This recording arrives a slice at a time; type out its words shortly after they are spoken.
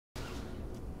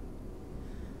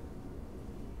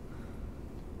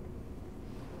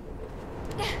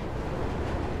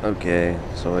Okay,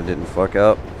 so I didn't fuck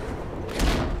up.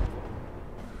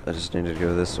 I just needed to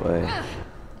go this way.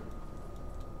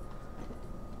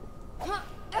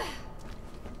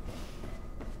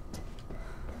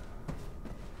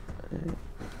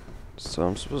 So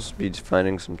I'm supposed to be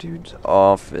finding some dude's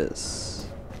office.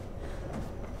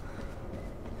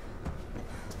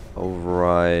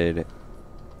 Override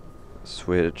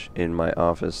switch in my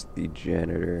office, the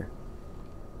janitor.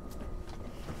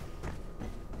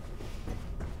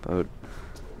 But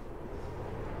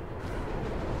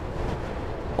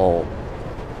alt.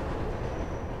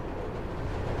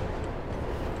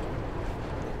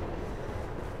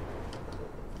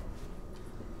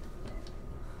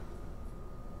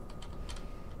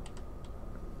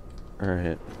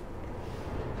 Alright.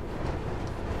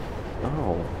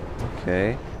 Oh,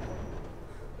 okay.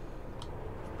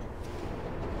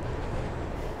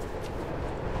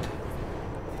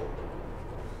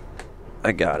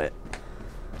 I got it.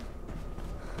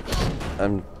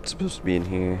 I'm supposed to be in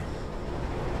here.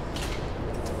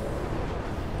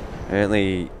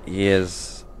 Apparently, he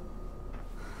has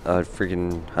a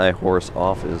freaking high horse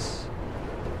office.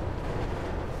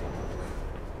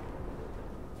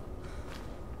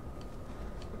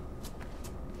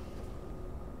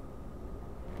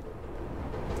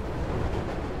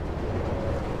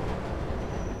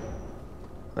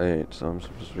 Wait, so I'm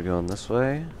supposed to be going this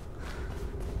way?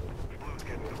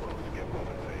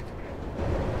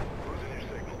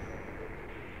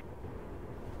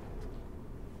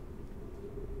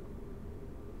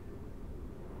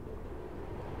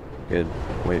 Good.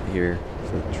 Wait here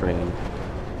for the train.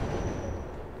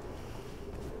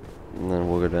 And then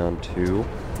we'll go down 2.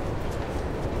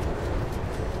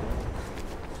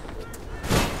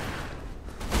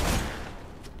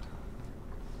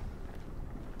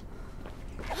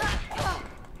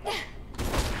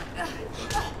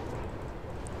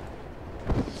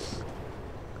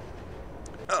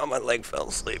 Oh, my leg fell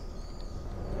asleep.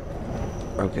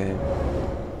 Okay.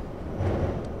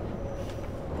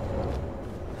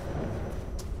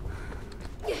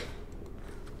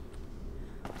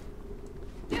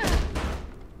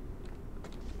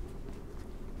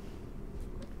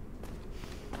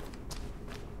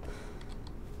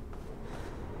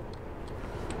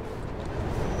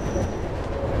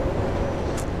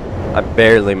 I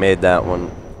barely made that one.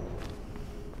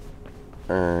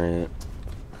 Alright.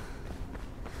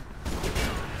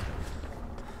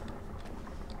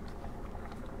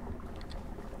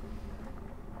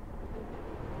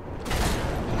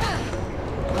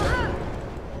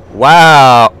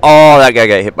 Wow! Oh, that guy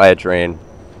got hit by a train.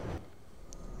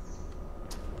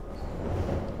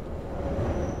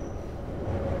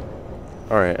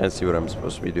 Alright, I see what I'm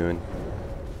supposed to be doing.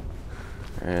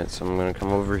 Alright, so I'm gonna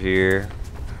come over here.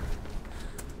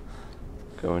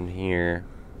 Go in here.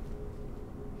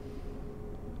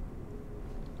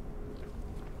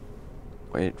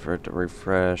 Wait for it to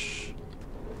refresh.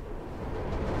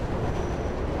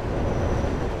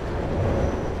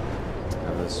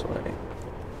 Go this way.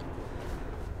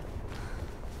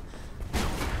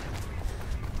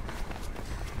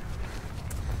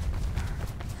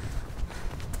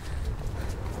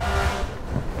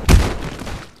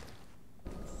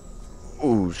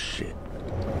 Oh shit.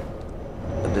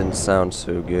 That didn't sound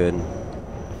so good.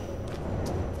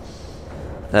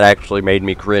 That actually made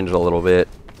me cringe a little bit.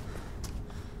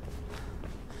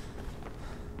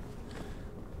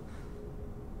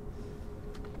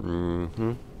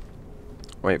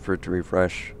 Wait for it to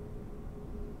refresh.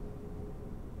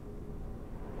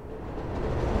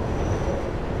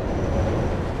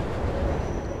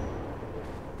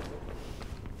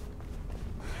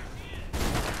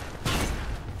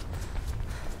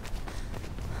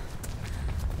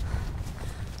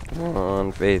 Come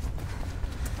on, Faith.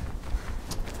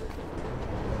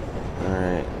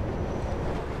 Alright.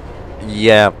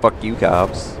 Yeah, fuck you,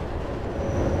 cops.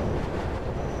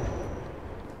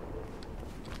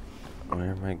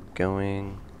 Where am I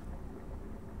going?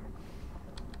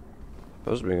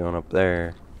 Supposed to be going up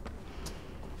there.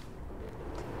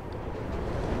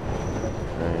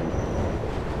 Alright.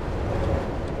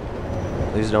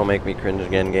 Please don't make me cringe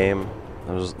again, game.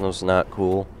 That was not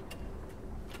cool.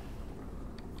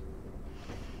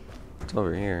 What's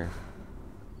over here?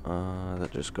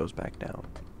 That just goes back down.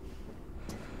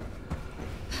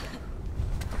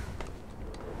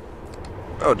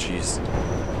 Oh, jeez.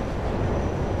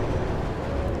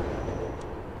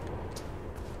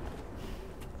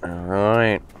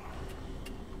 Alright.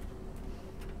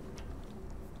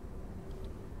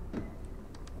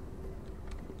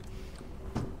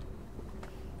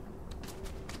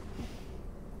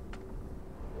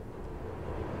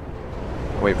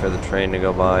 Wait for the train to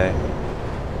go by.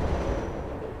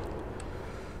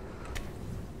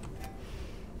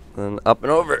 And up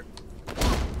and over.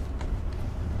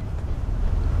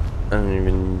 I don't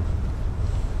even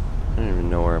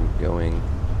know where I'm going.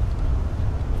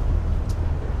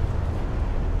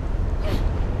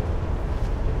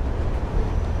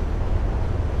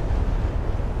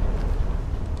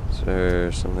 Is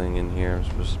there something in here I'm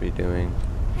supposed to be doing?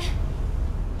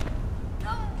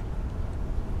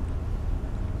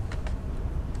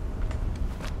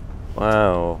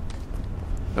 Wow.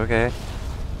 Okay.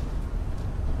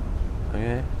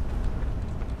 Okay.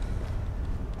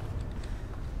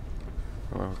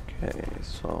 Okay,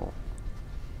 so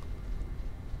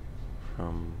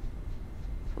from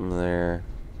there,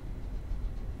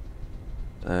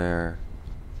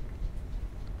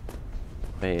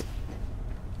 wait,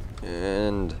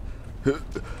 and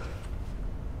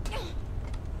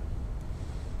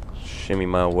shimmy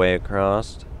my way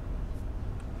across,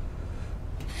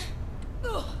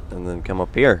 and then come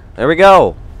up here. There we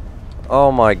go.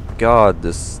 Oh my God,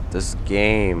 this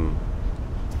game.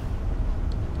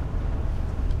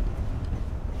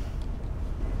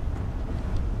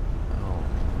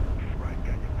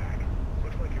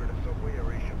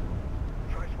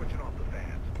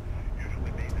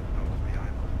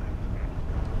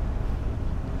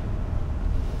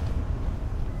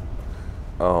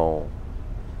 Oh.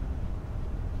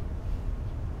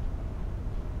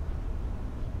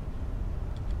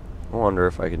 I wonder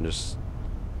if I can just...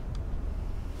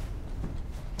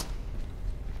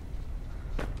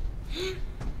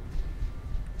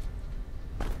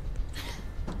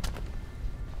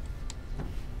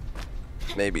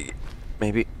 Maybe.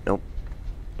 Nope.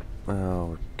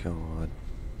 Oh, God.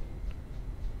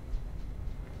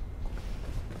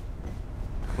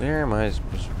 Where am I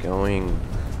supposed to be going?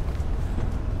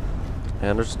 I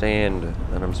understand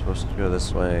that I'm supposed to go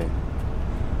this way.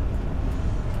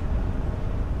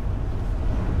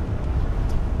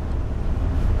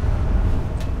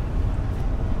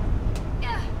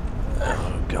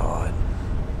 Oh, God.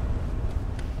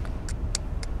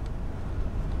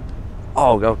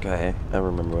 Oh, okay. I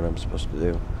remember what I'm supposed to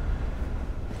do.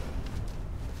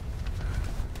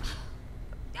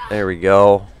 There we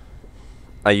go.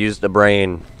 I used a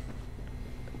brain.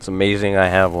 It's amazing I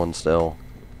have one still.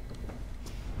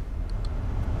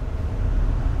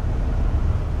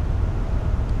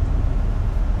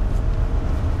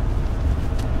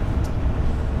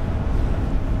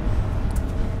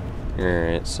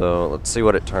 Alright, so let's see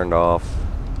what it turned off.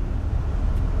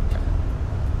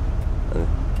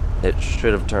 It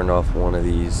should have turned off one of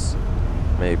these,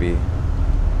 maybe.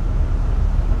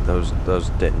 Those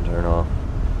didn't turn off.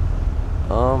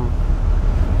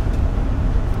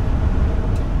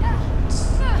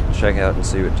 Let's check out and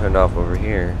see what turned off over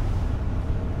here.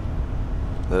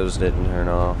 Those didn't turn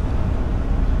off.